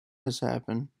has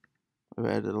happened. I've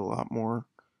added a lot more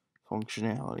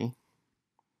functionality.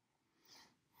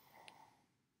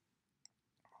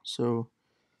 So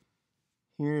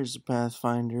here's the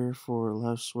Pathfinder for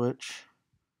left switch.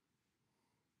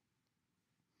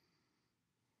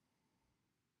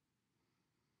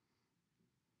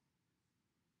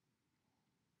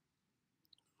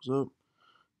 Goes up,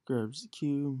 grabs the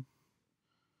cube,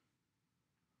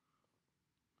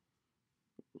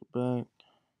 back,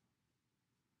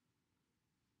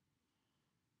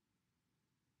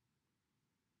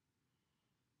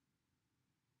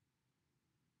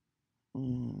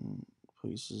 and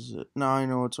places it. Now I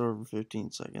know it's over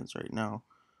 15 seconds right now,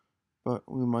 but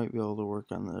we might be able to work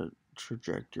on the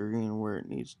trajectory and where it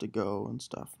needs to go and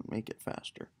stuff and make it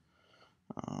faster.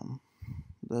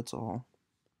 That's all.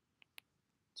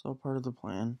 It's all part of the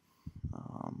plan.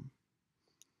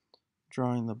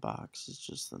 Drawing the box is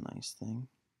just the nice thing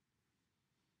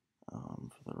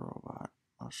for the robot.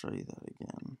 I'll show you that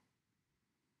again.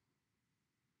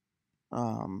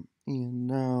 And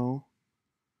now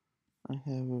I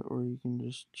have it where you can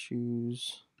just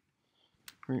choose.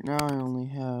 Right now I only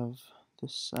have the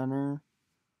center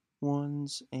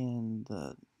ones and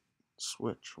the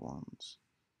switch ones.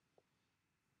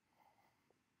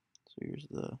 So here's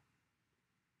the,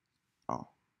 oh,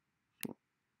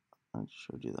 I just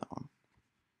showed you that one.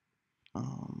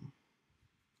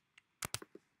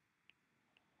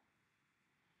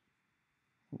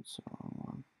 That's the wrong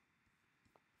one.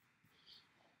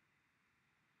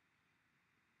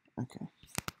 Okay.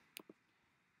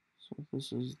 So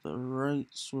this is the right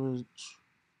switch.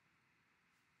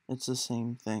 It's the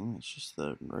same thing, it's just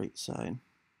the right side.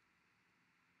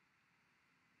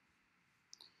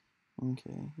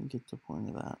 Okay, you get the point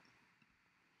of that.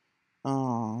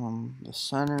 The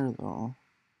center though.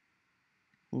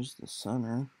 Here's the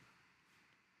center.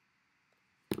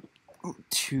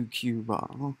 2 cube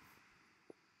bottom.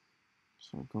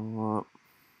 So go up,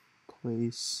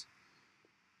 place,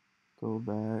 go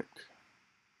back.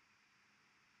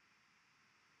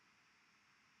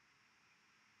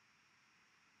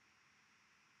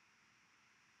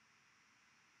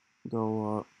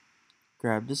 Go up,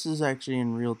 grab. This is actually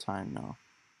in real time now.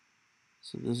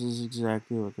 So this is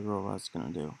exactly what the robot's gonna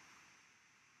do.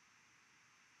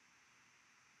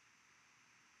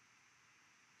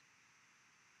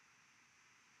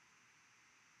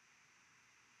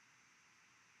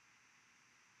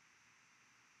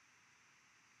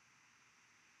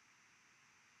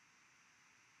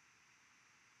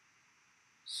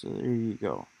 So there you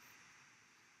go.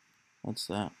 That's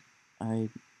that.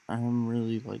 I'm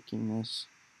really liking this,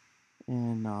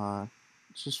 and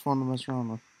it's just fun to mess around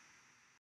with.